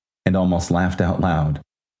and almost laughed out loud.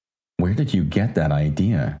 Where did you get that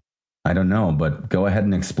idea? I don't know, but go ahead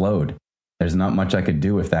and explode. There's not much I could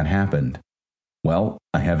do if that happened. Well,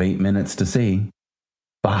 I have 8 minutes to see.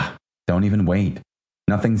 Bah, don't even wait.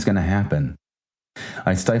 Nothing's going to happen.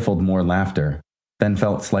 I stifled more laughter, then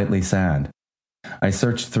felt slightly sad. I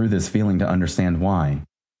searched through this feeling to understand why.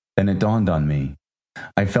 Then it dawned on me.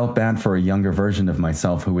 I felt bad for a younger version of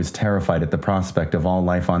myself who was terrified at the prospect of all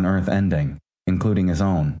life on Earth ending, including his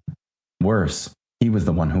own. Worse, he was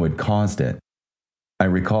the one who had caused it. I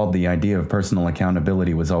recalled the idea of personal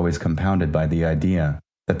accountability was always compounded by the idea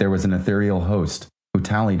that there was an ethereal host who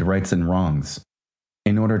tallied rights and wrongs.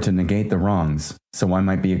 In order to negate the wrongs, so I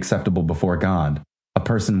might be acceptable before God, a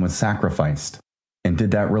person was sacrificed. And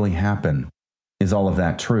did that really happen? Is all of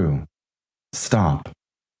that true? Stop.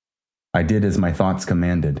 I did as my thoughts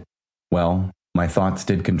commanded. Well, my thoughts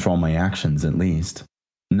did control my actions, at least.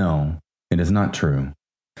 No, it is not true.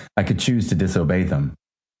 I could choose to disobey them,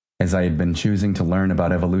 as I had been choosing to learn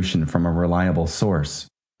about evolution from a reliable source,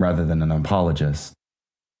 rather than an apologist.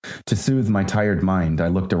 To soothe my tired mind, I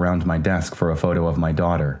looked around my desk for a photo of my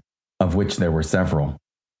daughter, of which there were several.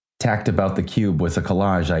 Tacked about the cube was a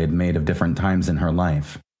collage I had made of different times in her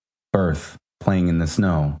life. Birth, playing in the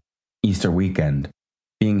snow, Easter weekend,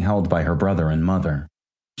 being held by her brother and mother.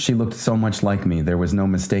 She looked so much like me there was no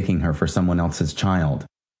mistaking her for someone else's child,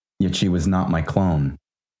 yet she was not my clone.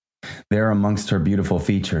 There amongst her beautiful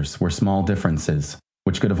features were small differences,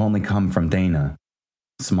 which could have only come from Dana.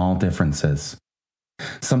 Small differences.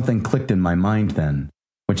 Something clicked in my mind then,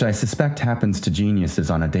 which I suspect happens to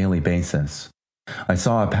geniuses on a daily basis. I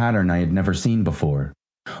saw a pattern I had never seen before.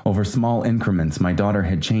 Over small increments, my daughter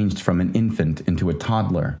had changed from an infant into a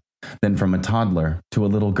toddler, then from a toddler to a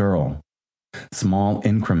little girl. Small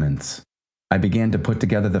increments. I began to put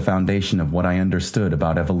together the foundation of what I understood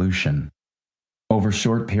about evolution. Over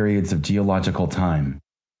short periods of geological time,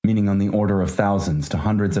 meaning on the order of thousands to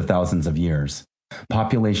hundreds of thousands of years,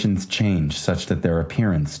 populations change such that their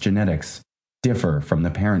appearance, genetics, differ from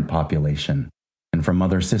the parent population and from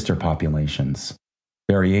other sister populations.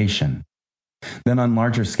 Variation. Then on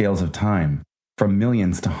larger scales of time, from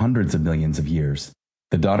millions to hundreds of millions of years,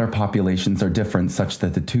 the daughter populations are different such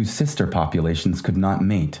that the two sister populations could not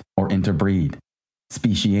mate or interbreed.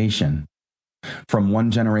 Speciation. From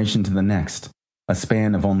one generation to the next, a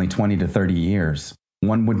span of only 20 to 30 years,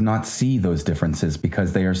 one would not see those differences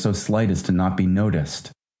because they are so slight as to not be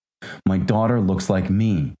noticed. My daughter looks like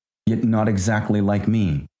me, yet not exactly like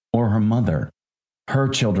me, or her mother. Her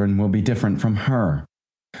children will be different from her.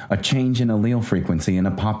 A change in allele frequency in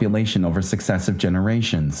a population over successive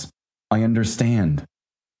generations. I understand.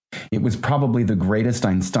 It was probably the greatest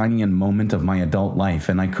Einsteinian moment of my adult life,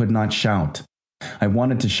 and I could not shout. I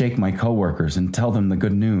wanted to shake my coworkers and tell them the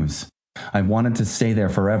good news. I wanted to stay there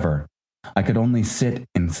forever. I could only sit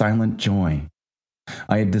in silent joy.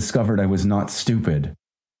 I had discovered I was not stupid.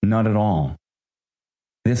 Not at all.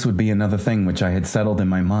 This would be another thing which I had settled in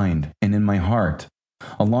my mind and in my heart.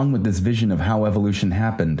 Along with this vision of how evolution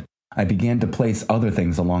happened, I began to place other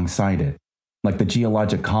things alongside it, like the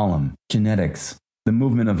geologic column, genetics, the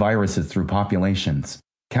movement of viruses through populations,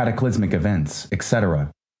 cataclysmic events,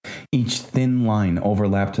 etc. Each thin line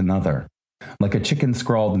overlapped another, like a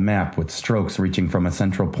chicken-scrawled map with strokes reaching from a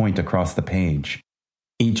central point across the page,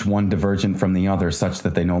 each one divergent from the other such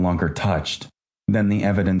that they no longer touched. Then the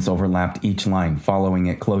evidence overlapped each line, following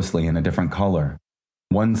it closely in a different color.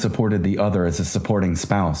 One supported the other as a supporting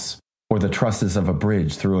spouse, or the trusses of a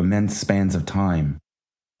bridge through immense spans of time.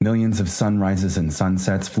 Millions of sunrises and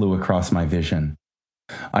sunsets flew across my vision.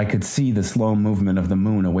 I could see the slow movement of the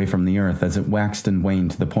moon away from the earth as it waxed and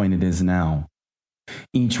waned to the point it is now.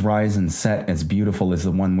 Each rise and set as beautiful as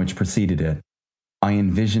the one which preceded it. I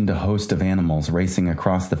envisioned a host of animals racing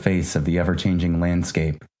across the face of the ever-changing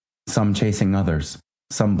landscape, some chasing others,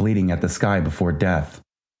 some bleeding at the sky before death.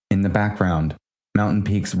 In the background, mountain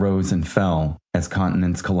peaks rose and fell as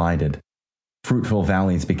continents collided. Fruitful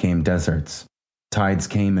valleys became deserts. Tides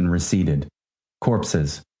came and receded.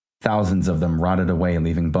 Corpses, thousands of them, rotted away,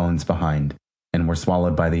 leaving bones behind, and were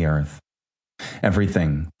swallowed by the earth.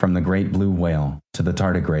 Everything, from the great blue whale to the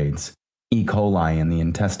tardigrades, E. coli and the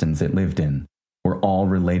intestines it lived in, were all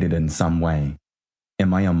related in some way.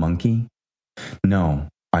 Am I a monkey? No,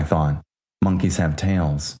 I thought. Monkeys have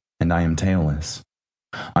tails, and I am tailless.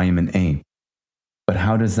 I am an ape. But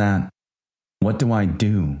how does that... What do I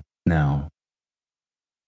do now?